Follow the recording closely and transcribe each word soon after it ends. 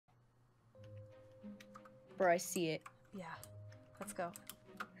Bro, I see it. Yeah. Let's go.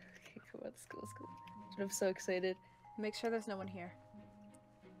 Okay, cool. Let's go. Let's go. Dude, I'm so excited. Make sure there's no one here.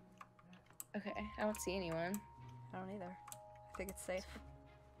 Okay, I don't see anyone. I don't either. I think it's safe.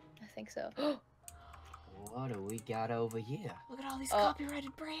 I think so. What do we got over here? Look at all these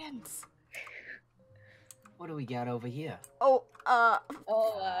copyrighted brands. What do we got over here? Oh, Oh,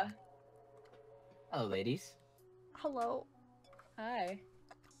 Hello, ladies. hello. hi.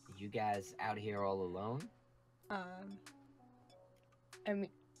 You guys out here all alone? I mean,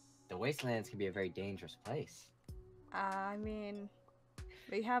 The wastelands can be a very dangerous place. I mean,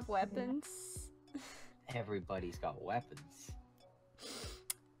 we have weapons. Everybody's got weapons.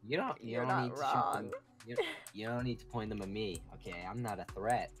 You don't You're need not to shoot wrong. them. You don't need to point them at me, okay? I'm not a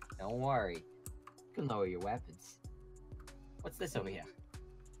threat. Don't worry. You can lower your weapons. What's this over here?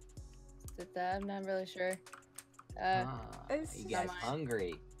 is it that? I'm not really sure. Are it's you just guys mine.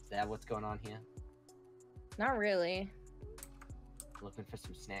 hungry? Is that what's going on here? Not really. Looking for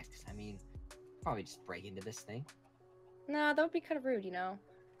some snacks? I mean, probably just break into this thing. Nah, that would be kind of rude, you know?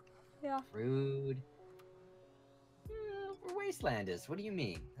 Yeah. Rude. We're wastelanders. What do you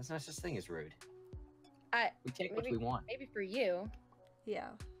mean? There's no such thing as rude. We take what maybe- we want. Maybe for you. Yeah.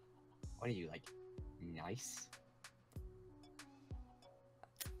 What are you, like, nice?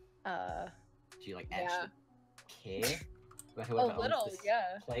 Do you, like, Yeah. actually care about whoever A little, owns this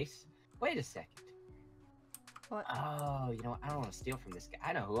yeah. place? Wait a second. What? Oh, you know what? I don't want to steal from this guy.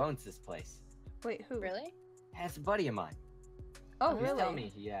 I know who owns this place. Wait, who? Really? That's a buddy of mine. Oh, He's really? telling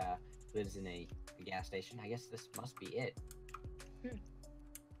me he lives in a gas station. I guess this must be it. Hmm.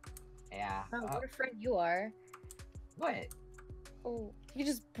 Yeah. Oh, what a friend you are. What? Oh, you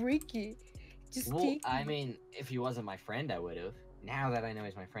just break it. Just Well, take I it. mean, if he wasn't my friend, I would have. Now that I know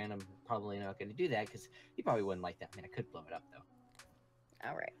he's my friend, I'm probably not going to do that because he probably wouldn't like that. I mean, I could blow it up though,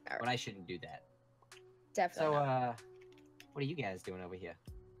 All right, all but right. I shouldn't do that. Definitely. So, not. what are you guys doing over here?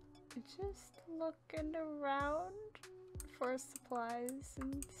 Just looking around for supplies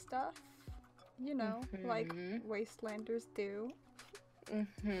and stuff. You know, like Mhm. wastelanders do.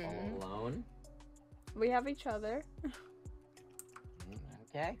 Mhm. All alone? We have each other.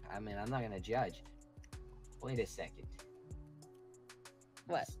 Okay. I mean, I'm not going to judge. Wait a second.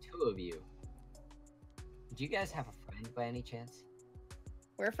 What? There's two of you. Do you guys have a friend by any chance?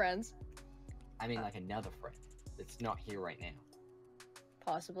 We're friends, I mean, like another friend that's not here right now.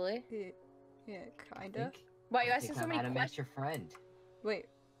 possibly. Yeah, I kinda. think- Why you I asking think so I many might have met questions? your friend. Wait.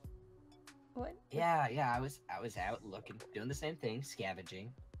 What? Yeah, I was out looking, doing the same thing,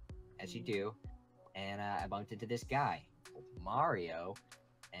 scavenging, as you do, and I bumped into this guy, Mario,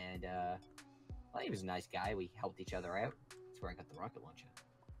 and well, he was a nice guy. We helped each other out. That's where I got the rocket launcher.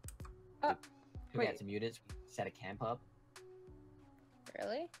 Oh, We got wait. some units. We set a camp up.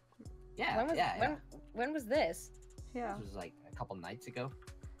 Really? Yeah, When was, yeah. when was this? Yeah. This was like a couple nights ago.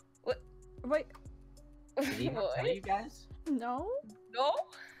 Wait. Did he not tell What? you guys? No? No?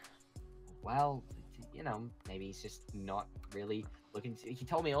 Well, you know, maybe he's just not really looking to... He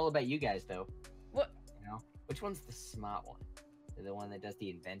told me all about you guys, though. What? You know? Which one's the smart one? The one that does the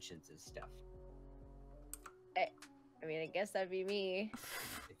inventions and stuff. I mean, I guess that'd be me.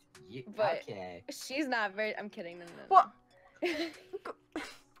 But- Okay. She's not very. I'm kidding. No, no, no. What?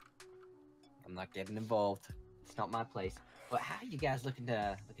 I'm not getting involved. It's not my place. But how are you guys looking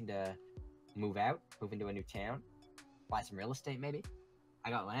to move out? Move into a new town? Buy some real estate, maybe? I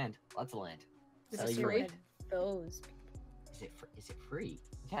got land. Lots of land. Is Sell this you free? land. Those Is it free?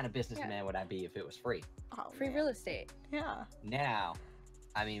 What kind of businessman would I be if it was free? Oh, free man. real estate. Yeah. Now,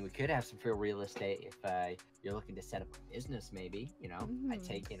 I mean, we could have some free real estate if you're looking to set up a business, maybe. You know, I Mhm.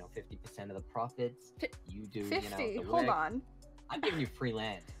 take 50% of the profits. You do 50. the Hold work. on. I'm giving you free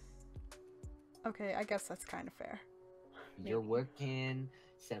land. Okay, I guess that's kind of fair. You're Maybe. working,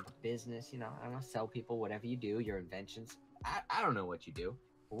 set up a business. You know, I don't know, sell people whatever you do, your inventions. I don't know what you do,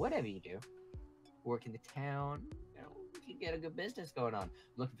 but whatever you do, work in the town. You know, you can get a good business going on. I'm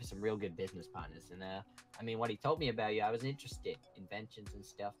looking for some real good business partners, and I mean, what he told me about you, I was interested. Inventions and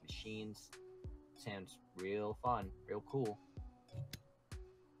stuff, machines. Sounds real fun, real cool.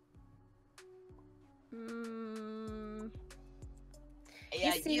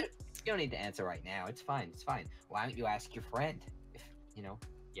 Yeah, see- you don't need to answer right now. It's fine. It's fine. Why don't you ask your friend if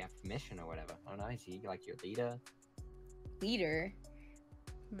you have permission or whatever? I don't know. Is he like your leader? Leader.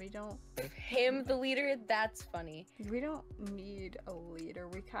 We don't Him, the leader. That's funny. need a leader.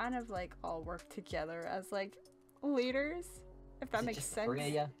 We kind of like all work together as like leaders, if that Is it makes just the sense. three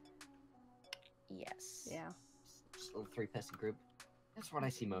of ya? Yes. Yeah. Just a little three-person group. That's what I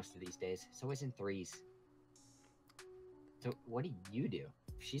see most of these days. It's always in threes. So what do?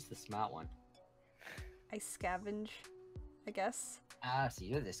 She's the smart one. I scavenge, I guess. Ah, so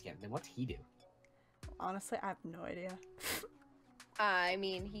you're this guy. Then what's he do? Honestly, I have no idea. I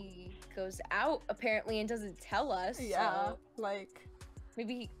mean, he goes out apparently and doesn't tell us. Yeah, So like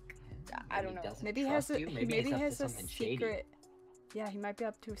maybe I don't know. Doesn't maybe he has trust a you? he maybe it's up to has a something shady. secret. Yeah, he might be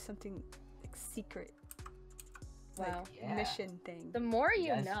up to something like secret, Wow. like Yeah. mission thing. The more you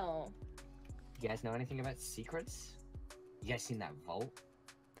Yes. know. You guys know anything about secrets? You guys seen that vault?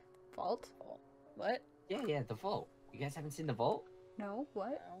 Vault? What? Yeah, the vault. You guys haven't seen the vault? No,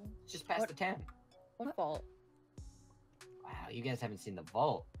 what? No. It's just past What? the town. What fault? Wow, you guys haven't seen the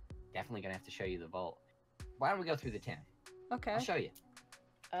vault. Definitely gonna have to show you the vault. Why don't we go through the town? Okay. I'll show you.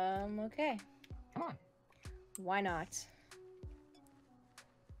 Okay. Come on. Why not?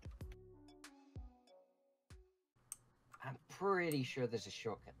 I'm pretty sure there's a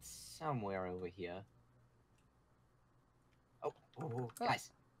shortcut somewhere over here. Oh,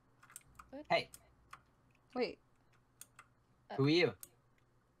 guys. What? Hey, Wait. who are you?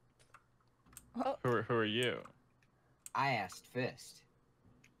 Who are you? I asked first.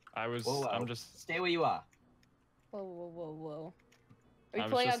 Whoa. I'm just. Stay where you are. Whoa. Are you I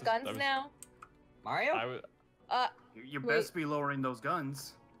was pulling just- out guns I was- now? Mario? I was. You Wait. best be lowering those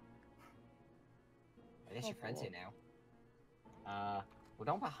guns. I guess your friend's cool. here now. Well,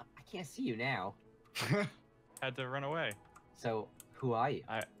 don't. I can't see you now. had to run away. So, who are you?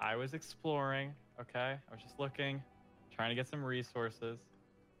 I was exploring. Okay, I was just looking, trying to get some resources.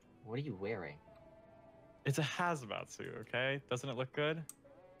 What are you wearing? It's a hazmat suit. Okay, doesn't it look good?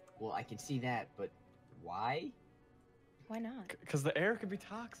 Well, I can see that, but why? Why not? Because the air could be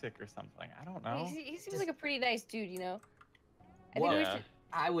toxic or something. I don't know. He seems like a pretty nice dude, you know. I think Well, we Yeah. should.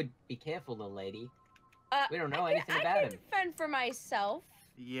 I would be careful, little lady. We don't know I anything can, about I him. can fend for myself.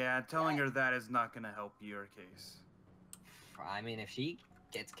 Yeah, telling her that is not gonna help your case. I mean, if she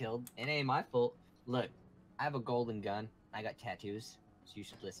gets killed, it ain't my fault. Look, I have a golden gun. I got tattoos, so you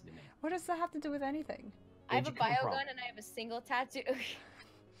should listen to me. What does that have to do with anything? I have Where'd a you come bio from? gun and I have a single tattoo.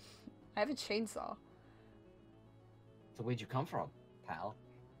 I have a chainsaw. So where'd you come from, pal?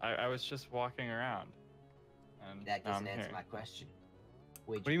 I was just walking around. And That now doesn't I'm answer here. my question.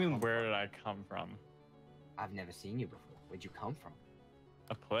 Where'd What do you mean? come Where from? did I come from? I've never seen you before. Where'd you come from?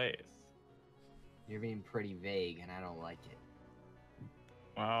 A place. You're being pretty vague, and I don't like it.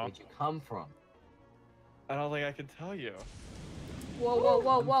 Well, Where'd you come from? I don't think I can tell you. Whoa.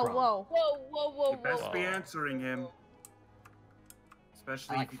 from? Whoa. You best be whoa. answering him.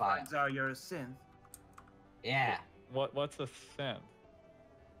 Especially I like if he fire. finds out you're a synth. Yeah, What's a synth?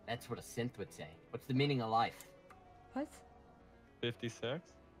 that's what a synth would say. What's the meaning of life? What? 56?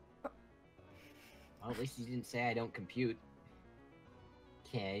 Well, at least you didn't say I don't compute.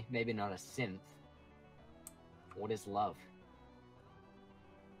 Okay, maybe not a synth. What is love?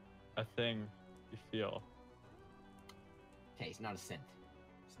 A thing you feel. Okay, he's not a synth.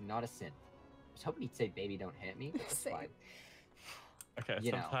 He's not a synth. I was hoping he'd say baby don't hurt me, but that's Same. fine. Okay,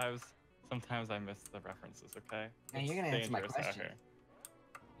 You know. sometimes I miss the references, okay? Now, It's you're gonna answer my dangerous out question. here.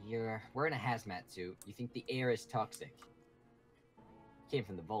 You're wearing a hazmat suit. You think the air is toxic. Came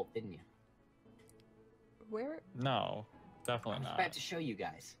from the vault, didn't you? Where? No, I definitely was not. about to show you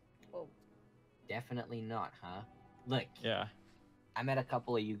guys. Whoa. Definitely not, huh? Look, Yeah. I met a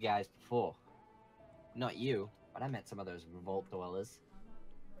couple of you guys before. Not you, but I met some of those revolt dwellers.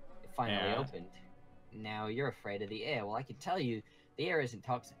 It finally Yeah. opened. Now you're afraid of the air. Well, I can tell you, the air isn't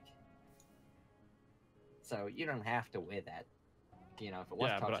toxic. So you don't have to wear that. You know, if it was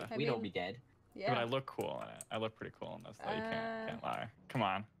Yeah, but toxic, I we'd all mean- be dead. But Yeah. I look cool in it. I look pretty cool in this, though. You can't lie. Come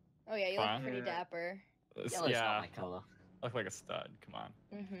on. Oh yeah, you look Fine. pretty Yeah. dapper. Yellow's Yeah, not my color. look like a stud. Come on.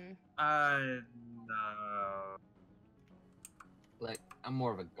 No. Look, I'm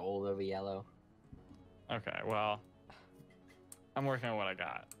more of a gold over yellow. Okay, well, I'm working on what I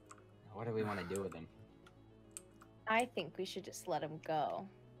got. What do we want to do with him? I think we should just let him go.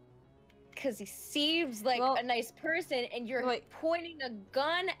 Cause he seems like Well- a nice person, and you're Wait. pointing a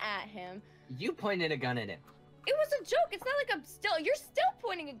gun at him. You pointed a gun at him. It was a joke. It's not like you're still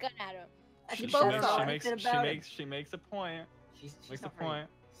pointing a gun at him. She, both makes, are. she, makes, Nothing she, about it. makes, she makes a point. She's Makes a not very point.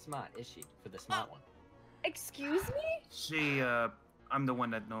 smart, is she? For the smart one. Excuse me? She, I'm the one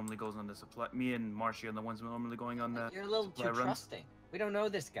that normally goes on the supply. Me and Marshy are the ones normally going on the. You're a little too supply runs. trusting. We don't know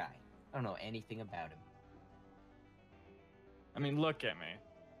this guy. I don't know anything about him. I mean, look at me.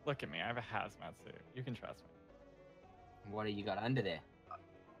 Look at me. I have a hazmat suit. You can trust me. What do you got under there?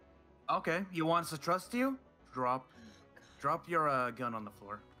 Okay, he wants to trust you? Drop your gun on the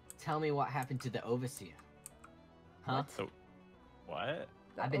floor. Tell me what happened to the overseer. Huh? What? So, what?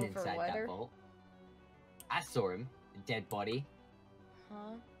 The I've been inside overwetter? that vault. I saw him, a dead body.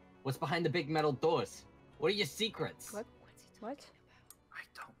 Huh? What's behind the big metal doors? What are your secrets? What? What? I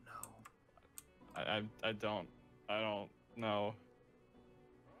don't know. I don't know.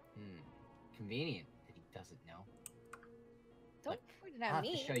 Convenient that he doesn't know. Don't point it I'll at have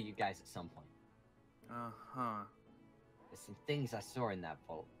to me. show you guys at some point. Uh-huh. There's some things I saw in that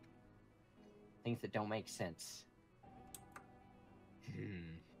vault. Things that don't make sense.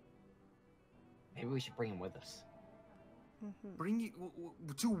 Maybe we should bring him with us. Bring you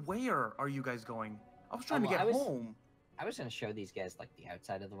to where are you guys going? I was trying well, to get I was- home. I was gonna show these guys like the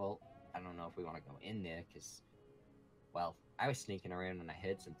outside of the vault. I don't know if we want to go in there because, well, I was sneaking around and I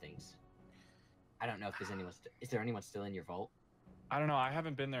heard some things. I don't know if there's anyone. Is there anyone still in your vault? I don't know. I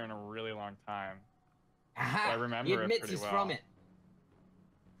haven't been there in a really long time. Aha! I remember he it admits pretty he's well. from it.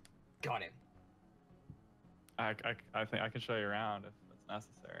 Got him. I think I can show you around if it's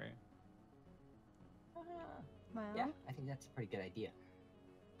necessary. Well, Yeah, I think that's a pretty good idea.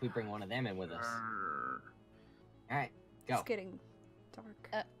 If we bring one of them in with us. Arr. All right, go. it's getting dark.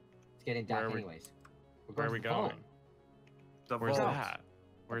 It's getting dark Where are we- anyways. We're Where are to we the vault. going? The Where's vault. that?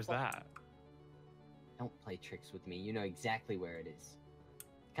 Where's that? Don't play tricks with me. You know exactly where it is.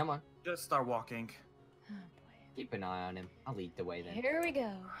 Come on, Just start walking. Oh boy. keep an eye on him. I'll lead the way then. Here we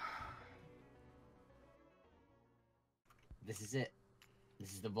go. This is it.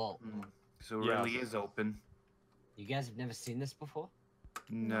 This is the vault. So it Yeah. really is open. You guys have never seen this before?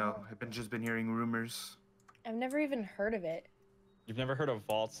 No, I've just been hearing rumors. I've never even heard of it. You've never heard of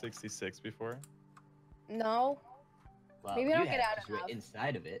Vault 66 before? No. Well, Maybe I you don't get have, out 'cause we're enough.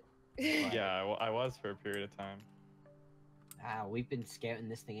 inside of it. Yeah, well, I was for a period of time. We've been scouting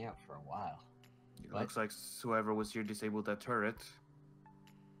this thing out for a while. It What? looks like whoever was here disabled that turret.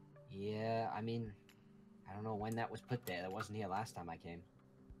 Yeah, I mean, I don't know when that was put there. That wasn't here last time I came.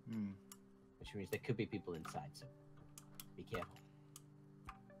 Hmm. Which means there could be people inside, so be careful.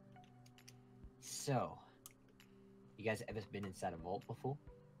 So, you guys ever been inside a vault before?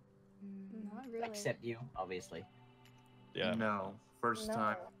 Not really. Except you, obviously. Yeah. No, first No.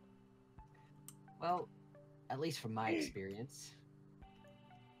 time. Well, at least from my experience,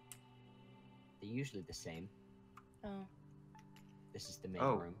 they're usually the same. Oh. This is the main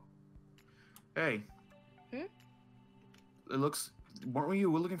Oh. room. Hey. Hmm? It looks. Weren't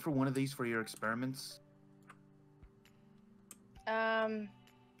you looking for one of these for your experiments?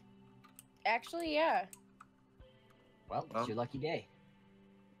 Actually, yeah, Well, Well- it's your lucky day.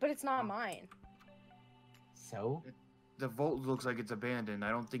 but it's not mine. So, The vault looks like it's abandoned. I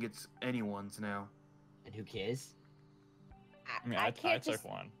don't think it's anyone's now. and who cares? I mean, I I can't took just.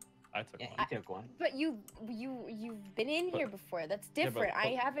 one. I took Yeah, one. he took one. But you've been in But- here before. That's Yeah, but- different. I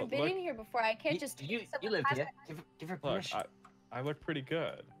but- haven't but been look- in here before. I can't You, just. you, take someone you live past here. my- Give her Look, permission. I look pretty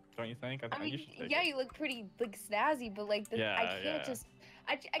good, don't you think? I I think you mean, should take yeah, it. you look pretty like snazzy, but like I Yeah, can't yeah. just.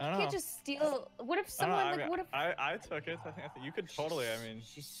 I don't can't know. just steal. What if I don't know, someone I like mean, what if? I took it. I think you could totally. I mean,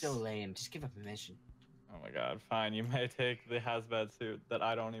 She's so lame. Just give her permission. oh my god, fine. You may take the hazmat suit that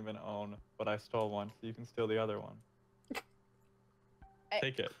I don't even own, but I stole one, so you can steal the other one.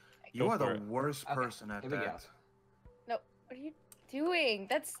 Take it. You Go are for the it. worst Okay, person at here we go. that. What are you doing?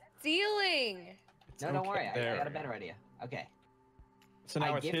 That's stealing. No, don't Okay, worry. I there got a we better go. idea. Okay. So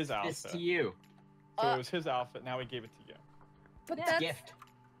now I it's gift his this outfit. to you. So Uh, it was his outfit. Now we gave it to you. But Yeah. that's Gift.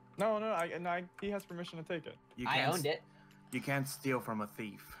 No, he has permission to take it. You I can't owned it. You can't steal from a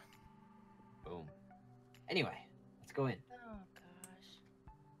thief. Boom. Anyway, let's go in. Oh gosh.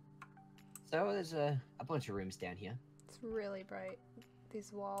 So there's a bunch of rooms down here. It's really bright.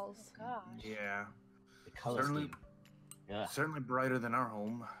 These walls. Oh gosh. Yeah. The color Certainly- scheme. Ugh. Certainly brighter than our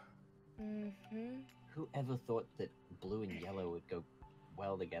home. Mhm. Who ever thought that blue and yellow would go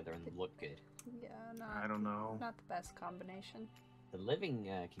well together and look good? Yeah, I not don't know. not the best combination. The living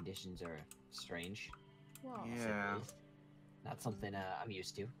conditions are strange. Well, to say the Yeah. least. Not something I'm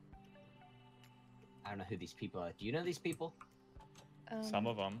used to. I don't know who these people are. Do you know these people? Some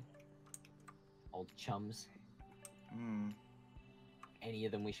of them. Old chums? Hmm. Any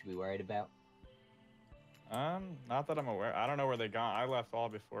of them we should be worried about? Not that I'm aware. I don't know where they gone. I left all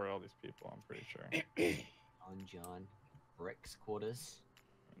before all these people. I'm pretty sure. John. Brick's quarters?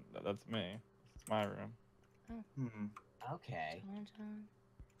 That's me. It's my room. Hmm. Okay. John.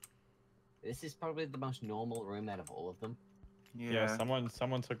 This is probably the most normal room out of all of them. Yeah.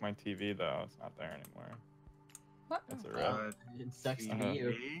 Someone took my TV though. It's not there anymore. what? That's a rip. It sucks to Uh-huh. be you.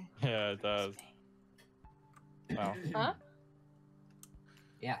 TV? Yeah, it does. Wow. Huh?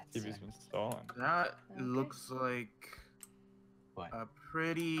 Yeah, it's, TV's been stolen. That Okay. looks like what? a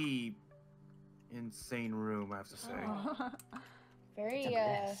pretty insane room, I have to say. Oh. Very It's a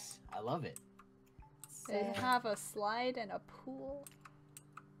mess. I love it. They have a slide and a pool.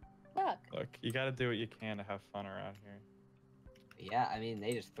 Look. Look, Look, you gotta do what you can to have fun around here. Yeah, I mean,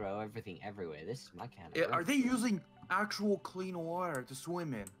 they just throw everything everywhere. This is my kind of Yeah, room. are they using actual clean water to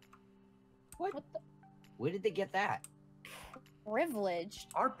swim in? What? What the Where did they get that? privileged?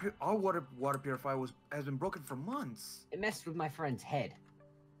 Our water purifier has been broken for months. It messed with my friend's head.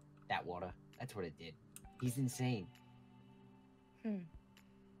 That water. That's what it did. He's insane.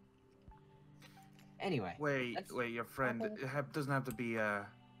 Anyway. Wait, that's- your friend Okay. doesn't have to be a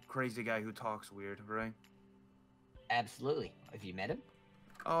crazy guy who talks weird, right? Absolutely. Have you met him?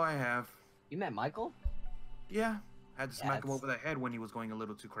 Oh, I have. You met Michael? Yeah, had to smack him it's- over the head when he was going a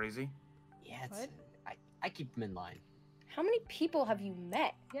little too crazy. Yeah, it's, What? I keep him in line. How many people have you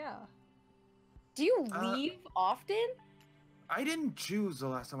met? Yeah. Do you Uh, leave often? I didn't choose the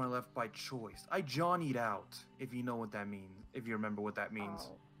last time I left by choice. I johnnied out, if you know what that means. If you remember what that means.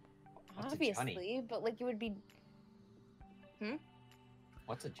 Oh, What's a Johnny? obviously, but like it would be.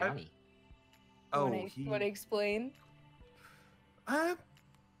 What's a Johnny? You want to explain? I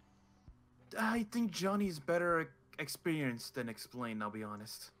think Johnny's better experienced than explained, I'll be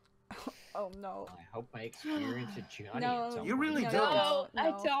honest. Oh no. I hope I experience a Johnny No, at some you point. really No, don't. no, I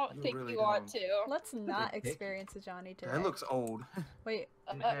no. don't You think really you want don't. to. Let's not pick. experience a Johnny today. That looks old. Wait.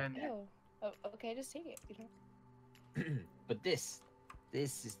 And- Ew. Oh, okay, just take it. You know? But this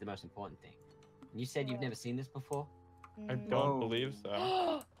is the most important thing. You said you've What? never seen this before? I Mm. don't Whoa. believe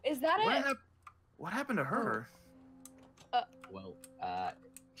so. Is that it? What happened to her? Well,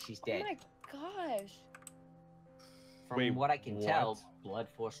 she's Oh dead. my gosh. From Wait, what I can tell, what? blood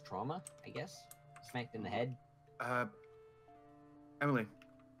force trauma, I guess. Smacked in the head. Emily,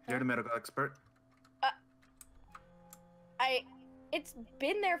 you're the medical expert. It's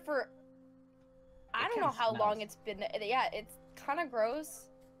been there for. I It don't know kinda how long smells. it's been. Yeah, it's kind of gross.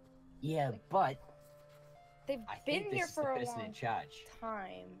 Yeah, but They've I been think here this is for the a person long in charge.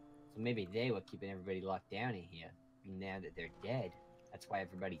 time. So maybe they were keeping everybody locked down in here. And now that they're dead, that's why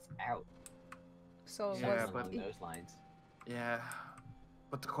everybody's out. So Yeah, was Something but- along those lines. Yeah,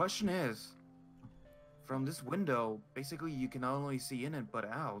 but the question is, from this window, basically you can not only see in it but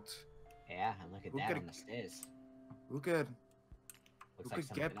out. Yeah, and look at Who that could- on the stairs. Who could? Looks who like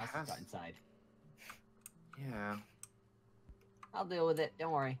could get something else has got past- inside. Yeah. I'll deal with it.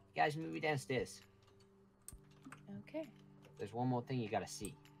 Don't worry. Guys, move me downstairs. Okay. There's one more thing you gotta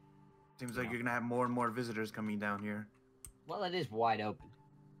see. Seems Yeah. like you're gonna have more and more visitors coming down here. Well, it is wide open.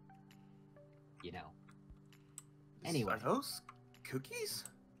 You know. Anyway. Are those cookies?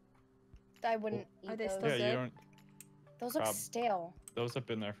 I wouldn't eat Are they those. still Yeah, you good? don't. Those look Prob- stale. Those have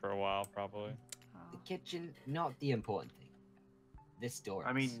been there for a while, probably. The Oh. kitchen, not the important thing. This door. I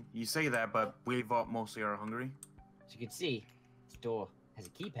is. mean, you say that, but we mostly are hungry. As you can see, this door has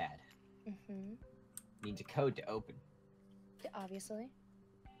a keypad. Mm-hmm. Needs a code to open, Obviously.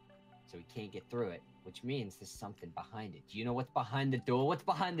 so we can't get through it. Which means there's something behind it. Do you know what's behind the door? What's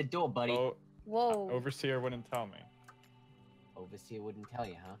behind the door, buddy? Oh, Whoa. Overseer wouldn't tell me. Overseer wouldn't tell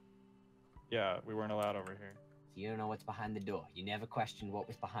you, huh? Yeah, we weren't allowed over here. So you don't know what's behind the door. You never questioned what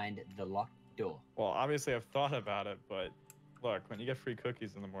was behind the locked door. Well, obviously I've thought about it, but look, when you get free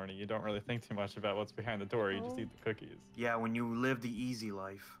cookies in the morning, you don't really think too much about what's behind the door. You just Oh. eat the cookies. Yeah, when you live the easy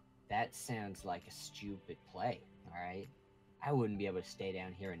life. That sounds like a stupid play, alright? I wouldn't be able to stay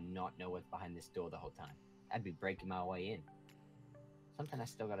down here and not know what's behind this door the whole time. I'd be breaking my way in. Something I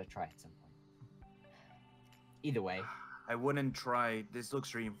still gotta try at some point. Either way, I wouldn't try. This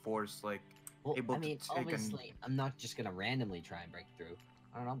looks reinforced. Like, well, able I to mean, take an- obviously, I'm not just gonna randomly try and break through.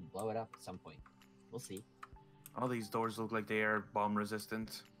 I don't know, blow it up at some point. We'll see. all these doors look like they are bomb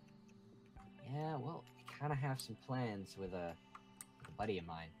resistant. Yeah, well, I kind of have some plans with a buddy of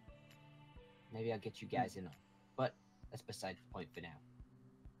mine. Maybe I'll get you guys in on. But that's beside the point for now.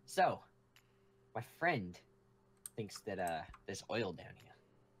 So, my friend thinks that there's oil down here.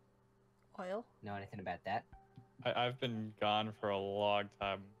 Oil? Know anything about that? I've been gone for a long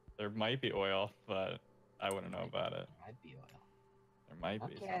time. There might be oil, but I wouldn't know about it. Might be oil. There might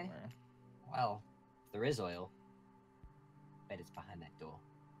be Okay. somewhere. Well, if there is oil, bet it's behind that door.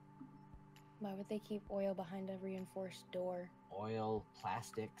 Why would they keep oil behind a reinforced door? Oil,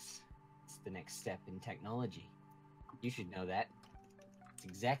 plastics. It's the next step in technology. You should know that. It's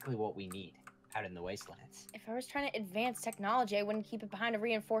exactly what we need out in the wastelands. If I was trying to advance technology, I wouldn't keep it behind a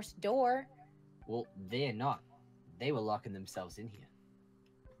reinforced door. Well, they're not. They were locking themselves in here.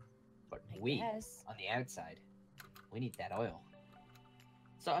 But I we, guess. on the outside, we need that oil.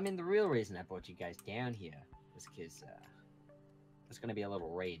 So, I mean, the real reason I brought you guys down here was because there's going to be a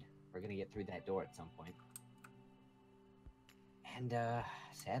little raid. We're going to get through that door at some point. And,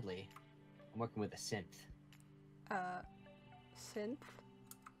 sadly, I'm working with a synth. Synth?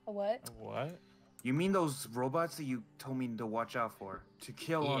 A what? What? You mean those robots that you told me to watch out for? To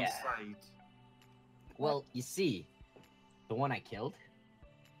kill on Yeah. sight? Well, you see, the one I killed,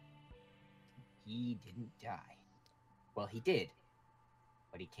 he didn't die. Well, he did,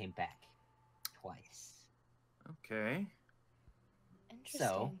 but he came back twice. Okay. Interesting.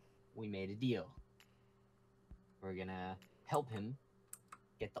 So, we made a deal. We're gonna help him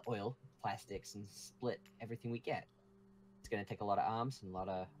get the oil, plastics, and split everything we get. It's gonna take a lot of arms and a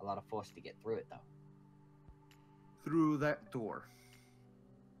lot of force to get through it, though. Through that door.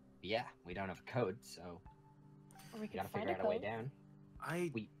 But yeah, we don't have a code, so Or we we could gotta find figure out a way code. down. I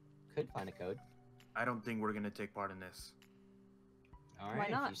We could find a code. I don't think we're gonna take part in this. All Why right,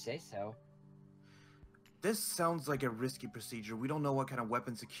 if not? you say so. This sounds like a risky procedure. We don't know what kind of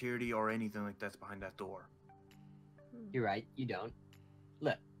weapon security or anything like that's behind that door. You're right, you don't.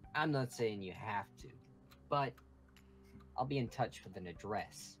 Look, I'm not saying you have to, but I'll be in touch with an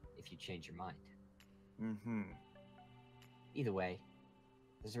address if you change your mind. Mm-hmm. Either way,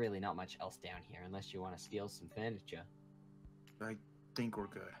 there's really not much else down here unless you want to steal some furniture. I think we're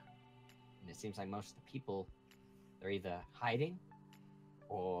good. And it seems like most of the people, they're either hiding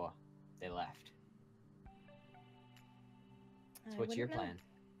or they left. So I what's your wouldn't know.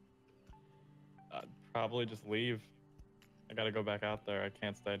 plan? I'd probably just leave. I gotta go back out there. I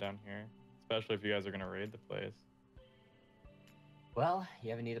can't stay down here, especially if you guys are gonna raid the place. Well,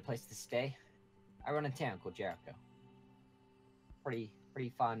 you ever need a place to stay? I run a town called Jericho. Pretty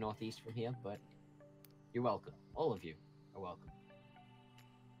far northeast from here, but you're welcome. All of you are welcome.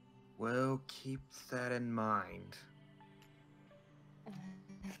 Well, keep that in mind.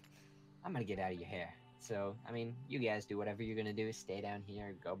 I'm gonna get out of your hair. So, I mean, you guys do whatever you're gonna do. Stay down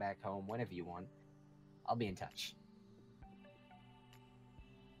here, go back home, whatever you want. I'll be in touch.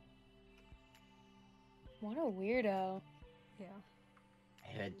 What a weirdo. Yeah.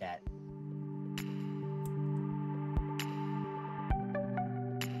 I heard that